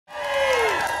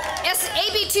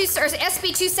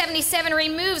SB 277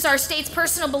 removes our state's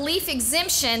personal belief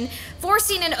exemption,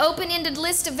 forcing an open-ended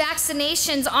list of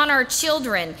vaccinations on our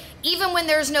children, even when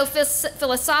there's no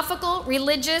philosophical,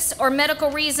 religious, or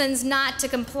medical reasons not to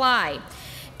comply.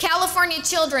 California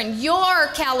children, your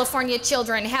California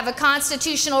children, have a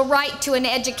constitutional right to an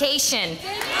education.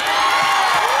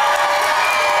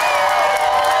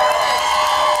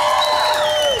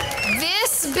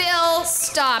 This bill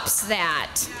stops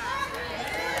that.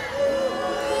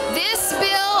 This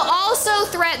bill also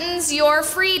threatens your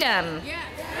freedom.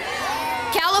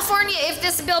 California, if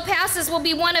this bill passes, will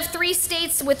be one of 3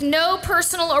 states with no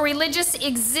personal or religious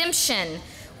exemption.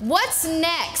 What's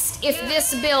next if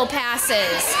this bill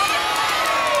passes?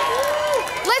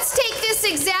 Let's take this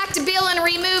exact bill and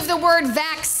remove the word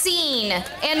vaccine,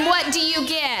 and what do you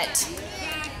get?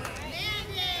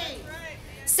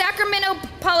 Sacramento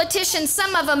politicians,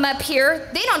 some of them up here,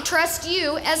 they don't trust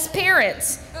you as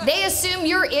parents. They assume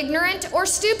you're ignorant or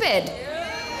stupid.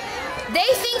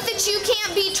 They think that you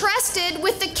can't be trusted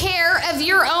with the care of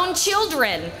your own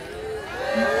children.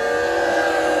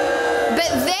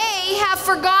 But they have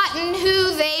forgotten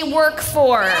who they work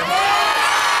for.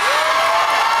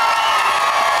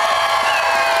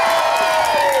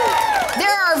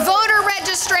 There are voter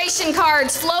registration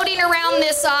cards floating around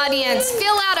this audience.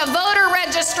 Fill out a voter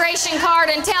registration card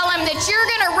and tell them that you're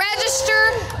going to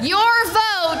register your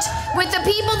vote with the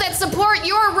people that support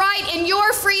your right and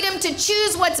your freedom to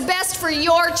choose what's best for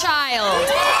your child.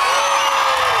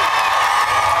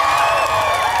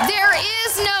 There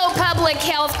is no public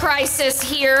health crisis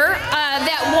here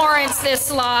that warrants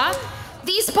this law.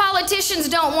 These politicians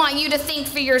don't want you to think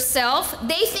for yourself.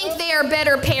 They think they are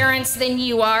better parents than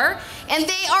you are, and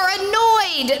they are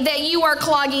annoyed that you are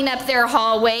clogging up their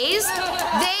hallways.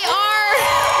 They are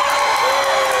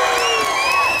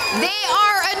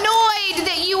annoyed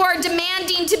that you are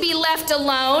demanding to be left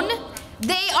alone.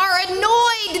 They are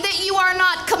annoyed that you are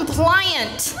not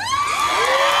compliant.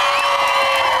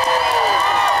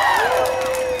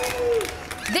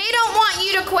 They don't want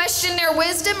you to question their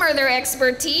wisdom or their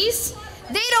expertise.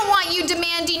 They don't want you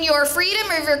demanding your freedom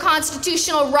or your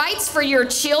constitutional rights for your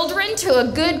children to a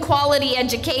good quality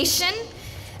education.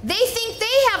 They think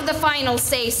they have the final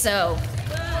say-so.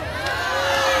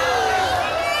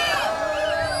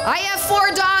 I have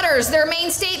 4 daughters. Their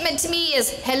main statement to me is,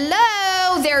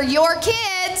 hello, they're your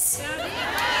kids,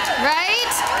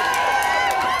 right?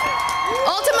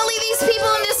 Ultimately, these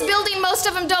people in this building, most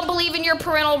of them don't believe in your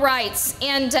parental rights.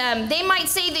 And they might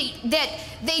say that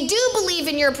they do believe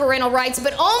in your parental rights,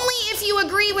 but only if you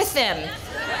agree with them.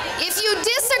 If you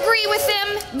disagree with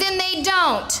them, then they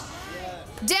don't.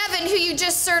 Devin, who you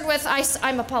just served with,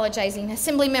 I'm apologizing,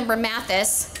 Assemblymember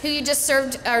Mathis, who you just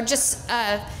served, or just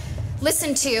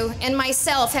listened to, and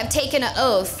myself have taken an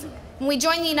oath when we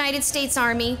joined the United States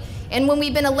Army, and when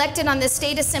we've been elected on the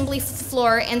state assembly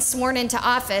floor and sworn into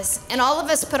office, and all of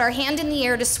us put our hand in the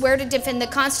air to swear to defend the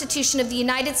Constitution of the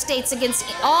United States against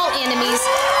all enemies,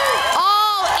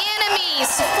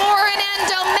 foreign and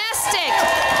domestic,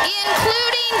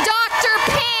 including Dr.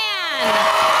 Pan.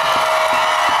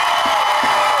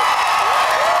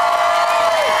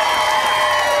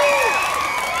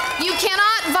 You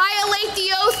cannot violate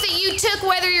the oath that you took,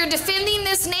 whether you're defending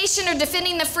this nation or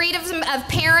defending the freedom of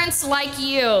parents like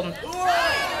you.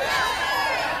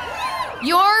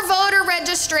 Your voter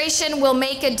registration will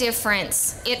make a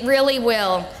difference. It really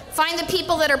will. Find the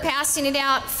people that are passing it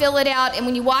out, fill it out, and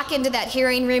when you walk into that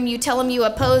hearing room, you tell them you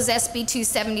oppose SB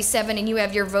 277 and you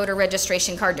have your voter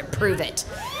registration card to prove it.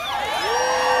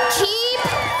 Keep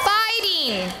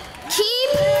fighting.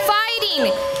 Keep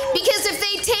fighting. Because if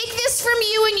they take this from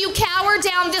you and you cower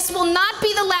down, this will not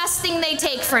be the last thing they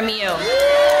take from you.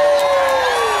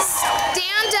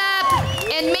 Stand up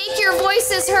and make your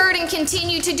voices heard and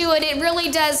continue to do it. It really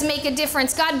does make a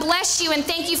difference. God bless you and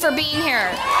thank you for being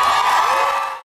here.